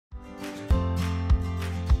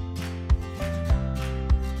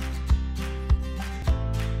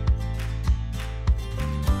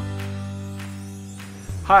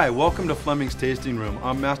Hi, welcome to Fleming's Tasting Room.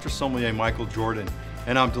 I'm Master Sommelier Michael Jordan,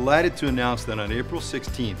 and I'm delighted to announce that on April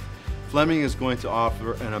 16th, Fleming is going to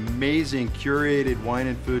offer an amazing curated wine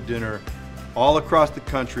and food dinner all across the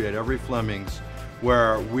country at every Fleming's,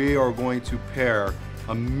 where we are going to pair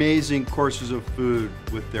amazing courses of food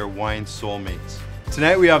with their wine soulmates.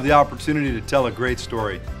 Tonight we have the opportunity to tell a great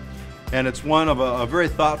story, and it's one of a very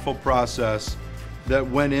thoughtful process that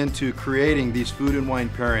went into creating these food and wine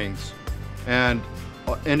pairings and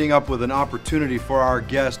ending up with an opportunity for our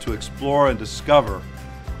guests to explore and discover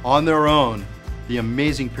on their own the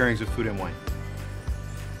amazing pairings of food and wine.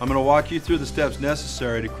 I'm going to walk you through the steps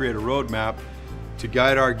necessary to create a roadmap to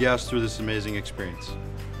guide our guests through this amazing experience.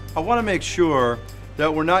 I want to make sure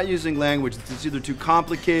that we're not using language that's either too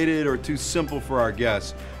complicated or too simple for our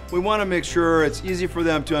guests. We want to make sure it's easy for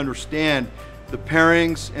them to understand the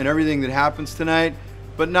pairings and everything that happens tonight,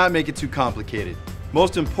 but not make it too complicated.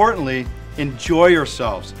 Most importantly, enjoy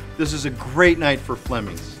yourselves. This is a great night for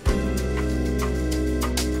Fleming's.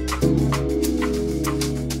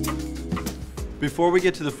 Before we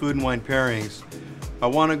get to the food and wine pairings, I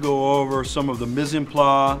want to go over some of the mise en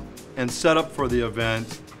place and setup for the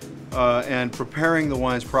event and preparing the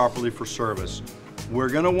wines properly for service. We're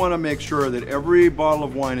going to want to make sure that every bottle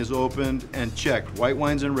of wine is opened and checked, white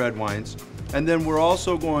wines and red wines. And then we're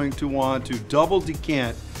also going to want to double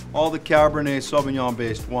decant all the Cabernet Sauvignon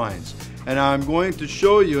based wines. And I'm going to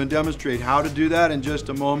show you and demonstrate how to do that in just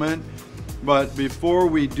a moment. But before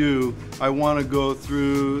we do, I want to go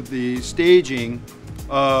through the staging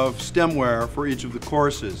of stemware for each of the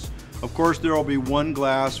courses. Of course, there will be one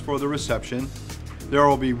glass for the reception. There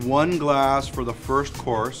will be one glass for the first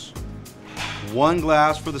course, one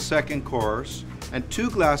glass for the second course, and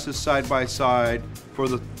two glasses side by side for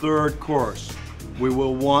the third course. We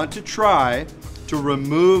will want to try to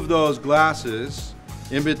remove those glasses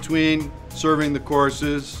in between serving the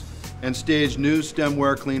courses and stage new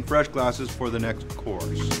stemware clean fresh glasses for the next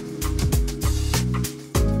course.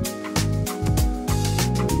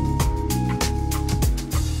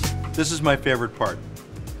 This is my favorite part.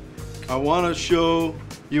 I want to show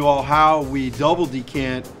you all how we double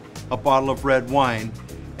decant a bottle of red wine.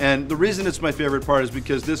 And the reason it's my favorite part is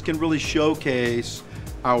because this can really showcase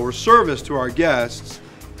our service to our guests,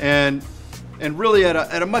 and really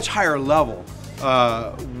at a much higher level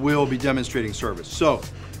we'll be demonstrating service. So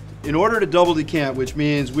in order to double decant, which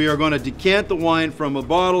means we are going to decant the wine from a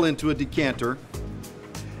bottle into a decanter,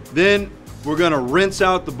 then we're going to rinse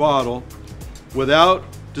out the bottle without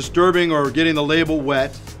disturbing or getting the label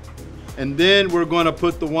wet, and then we're going to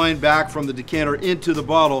put the wine back from the decanter into the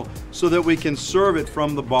bottle so that we can serve it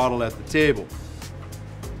from the bottle at the table.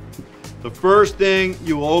 The first thing,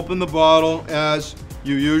 you will open the bottle as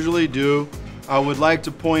you usually do. I would like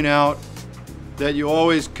to point out that you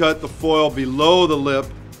always cut the foil below the lip,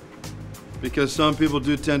 because some people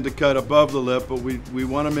do tend to cut above the lip, but we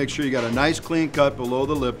want to make sure you got a nice clean cut below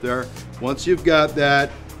the lip there. Once you've got that,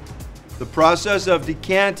 the process of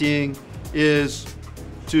decanting is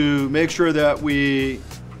to make sure that we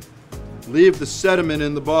leave the sediment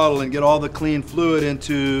in the bottle and get all the clean fluid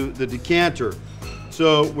into the decanter.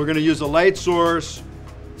 So we're going to use a light source,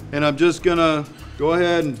 and I'm just going to go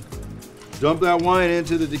ahead and dump that wine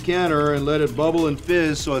into the decanter and let it bubble and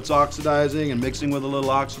fizz so it's oxidizing and mixing with a little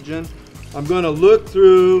oxygen. I'm going to look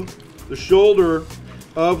through the shoulder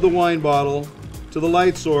of the wine bottle to the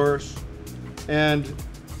light source, and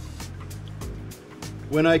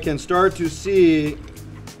when I can start to see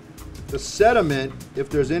the sediment, if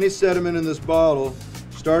there's any sediment in this bottle,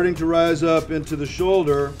 starting to rise up into the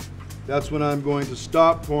shoulder, that's when I'm going to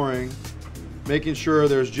stop pouring, making sure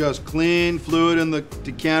there's just clean fluid in the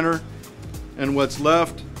decanter, and what's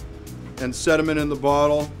left and sediment in the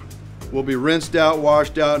bottle will be rinsed out,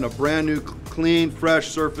 washed out, and a brand new clean fresh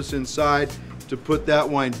surface inside to put that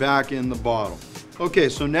wine back in the bottle. Okay,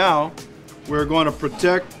 so now we're going to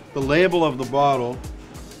protect the label of the bottle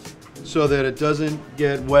so that it doesn't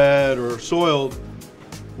get wet or soiled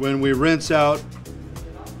when we rinse out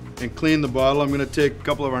and clean the bottle. I'm going to take a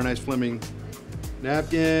couple of our nice Fleming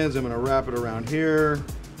napkins. I'm going to wrap it around here.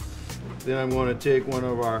 Then I'm going to take one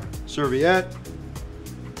of our serviette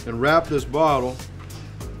and wrap this bottle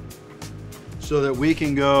so that we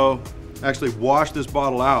can go actually wash this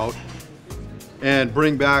bottle out and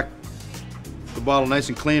bring back the bottle nice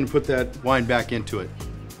and clean and put that wine back into it.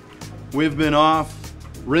 We've been off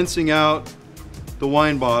rinsing out the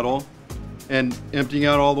wine bottle and emptying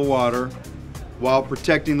out all the water while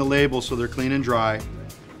protecting the labels so they're clean and dry.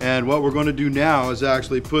 And what we're going to do now is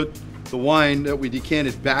actually put the wine that we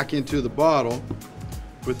decanted back into the bottle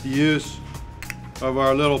with the use of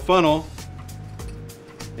our little funnel.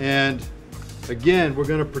 And Again, we're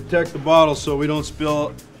going to protect the bottle so we don't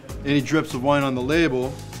spill any drips of wine on the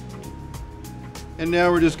label. And now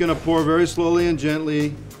we're just going to pour very slowly and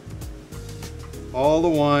gently all the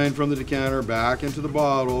wine from the decanter back into the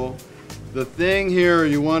bottle. The thing here,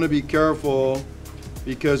 you want to be careful,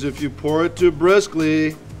 because if you pour it too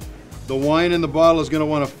briskly, the wine in the bottle is going to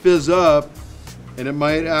want to fizz up and it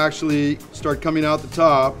might actually start coming out the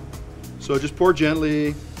top. So just pour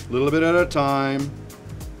gently, a little bit at a time.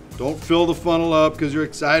 Don't fill the funnel up because you're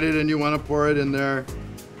excited and you want to pour it in there.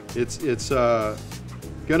 It's going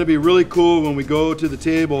to be really cool when we go to the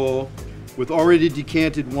table with already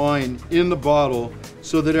decanted wine in the bottle,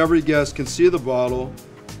 so that every guest can see the bottle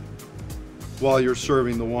while you're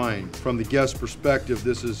serving the wine. From the guest perspective,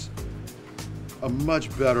 this is a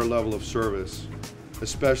much better level of service,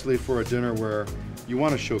 especially for a dinner where you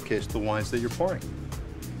want to showcase the wines that you're pouring.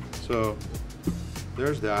 So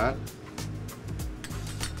there's that.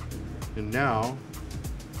 And now,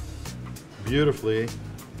 beautifully,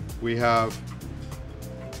 we have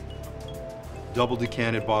double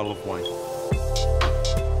decanted bottle of wine.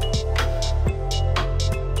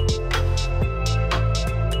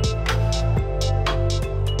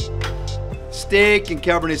 Steak and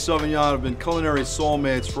Cabernet Sauvignon have been culinary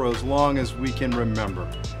soulmates for as long as we can remember.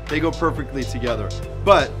 They go perfectly together.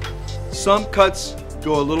 But some cuts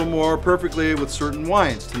go a little more perfectly with certain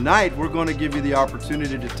wines. Tonight, we're going to give you the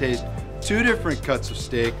opportunity to taste 2 different cuts of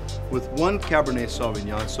steak with 1 Cabernet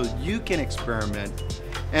Sauvignon, so you can experiment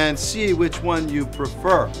and see which one you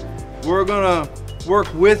prefer. We're going to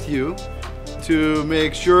work with you to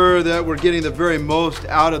make sure that we're getting the very most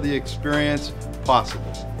out of the experience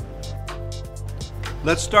possible.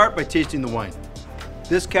 Let's start by tasting the wine.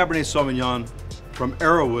 This Cabernet Sauvignon from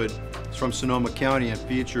Arrowwood is from Sonoma County and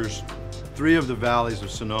features 3 of the valleys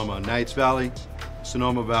of Sonoma: Knights Valley,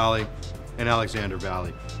 Sonoma Valley, and Alexander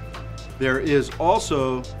Valley. There is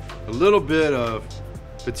also a little bit of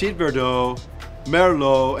Petit Verdot,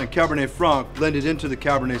 Merlot, and Cabernet Franc blended into the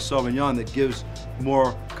Cabernet Sauvignon that gives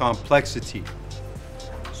more complexity.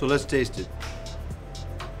 So let's taste it.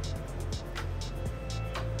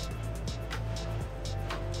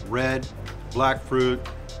 Red, black fruit,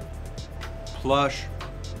 plush,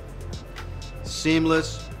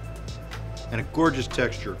 seamless, and a gorgeous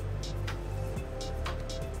texture.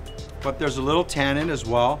 But there's a little tannin as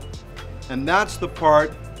well, and that's the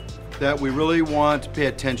part that we really want to pay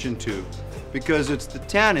attention to, because it's the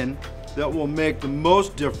tannin that will make the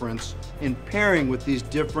most difference in pairing with these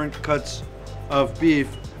different cuts of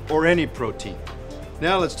beef or any protein.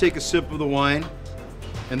 Now let's take a sip of the wine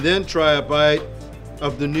and then try a bite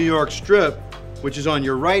of the New York strip, which is on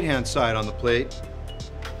your right-hand side on the plate.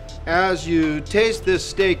 As you taste this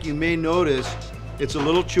steak, you may notice it's a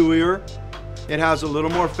little chewier. It has a little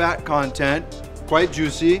more fat content, quite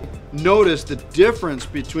juicy. Notice the difference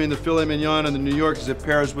between the filet mignon and the New York as it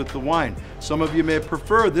pairs with the wine. Some of you may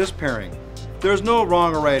prefer this pairing. There's no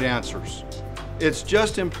wrong or right answers. It's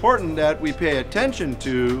just important that we pay attention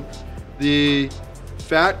to the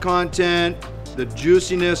fat content, the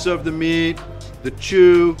juiciness of the meat, the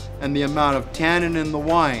chew, and the amount of tannin in the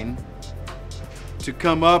wine to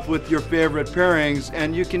come up with your favorite pairings.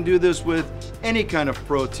 And you can do this with any kind of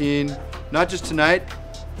protein, not just tonight,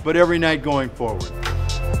 but every night going forward.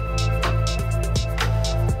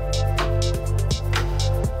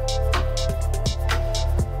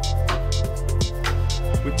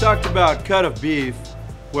 We talked about cut of beef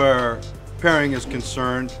where pairing is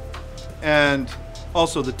concerned, and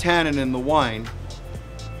also the tannin in the wine.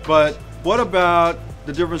 But what about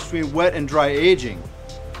the difference between wet and dry aging?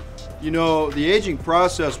 You know, the aging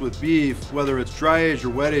process with beef, whether it's dry aged or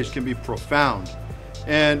wet aged, can be profound.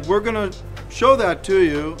 And we're gonna show that to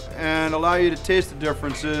you and allow you to taste the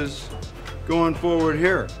differences going forward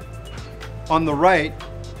here. On the right,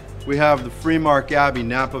 we have the Freemark Abbey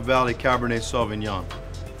Napa Valley Cabernet Sauvignon.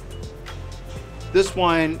 This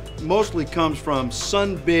wine mostly comes from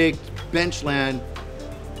sun-baked benchland,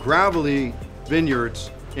 gravelly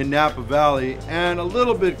vineyards in Napa Valley, and a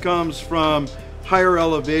little bit comes from higher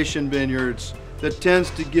elevation vineyards that tends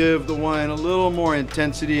to give the wine a little more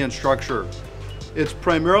intensity and structure. It's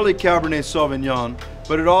primarily Cabernet Sauvignon,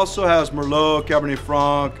 but it also has Merlot, Cabernet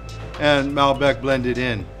Franc, and Malbec blended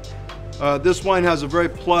in. This wine has a very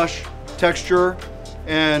plush texture,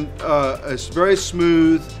 and it's very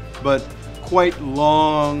smooth but quite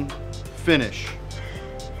long finish.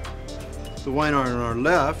 The wine on our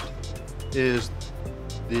left is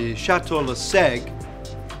the Chateau Le Seigle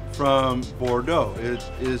from Bordeaux. It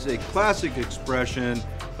is a classic expression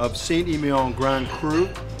of Saint-Emilion Grand Cru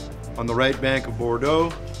on the right bank of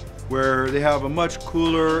Bordeaux. where they have a much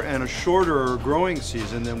cooler and a shorter growing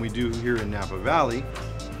season than we do here in Napa Valley.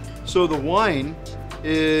 So the wine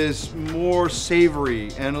is more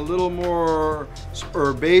savory and a little more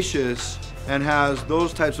herbaceous and has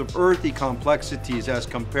those types of earthy complexities as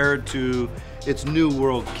compared to its New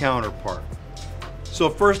World counterpart. So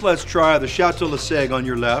first let's try the Chateau Le Seigle on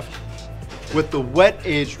your left with the wet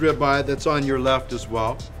aged ribeye that's on your left as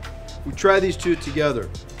well. We try these two together.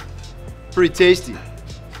 Pretty tasty,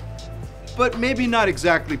 but maybe not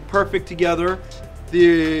exactly perfect together.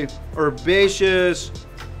 The herbaceous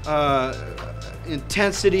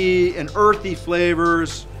intensity and earthy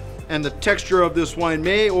flavors and the texture of this wine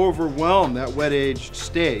may overwhelm that wet aged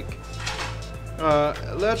steak.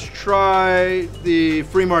 Let's try the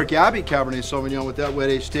Flemings Abbey Cabernet Sauvignon with that wet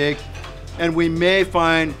aged steak, and we may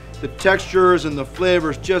find the textures and the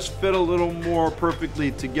flavors just fit a little more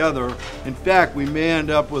perfectly together. In fact, we may end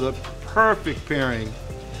up with a perfect pairing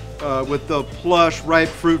with the plush, ripe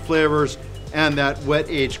fruit flavors and that wet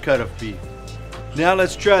aged cut of beef. Now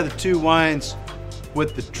let's try the two wines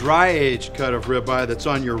with the dry aged cut of ribeye that's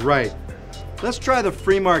on your right. Let's try the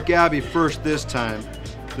Flemings Abbey first this time.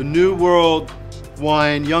 The New World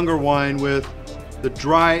wine, younger wine with the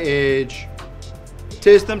dry age.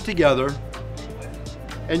 Taste them together.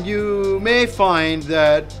 And you may find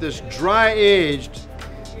that this dry aged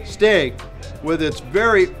steak with its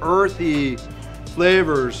very earthy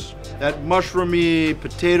flavors, that mushroomy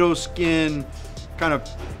potato skin, kind of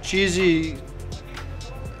cheesy,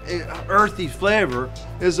 earthy flavor,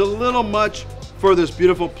 is a little much for this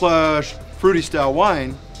beautiful plush fruity style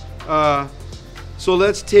wine. So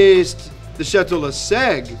let's taste the Chateau Le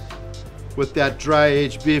Seigle with that dry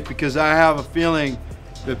aged beef, because I have a feeling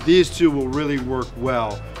that these two will really work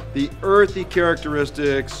well. The earthy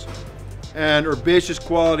characteristics and herbaceous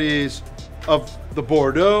qualities of the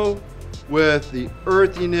Bordeaux with the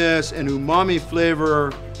earthiness and umami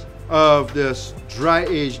flavor of this dry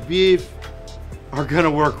aged beef are gonna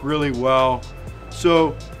work really well.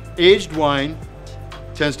 So aged wine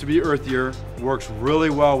tends to be earthier, works really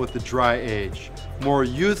well with the dry age. More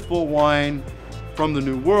youthful wine from the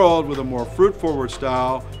New World with a more fruit forward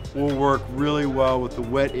style will work really well with the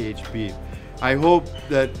wet aged beef. I hope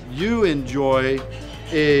that you enjoy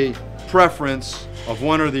a preference of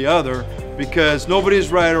one or the other, because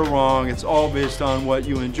nobody's right or wrong. It's all based on what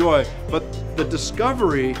you enjoy. But the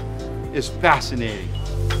discovery is fascinating.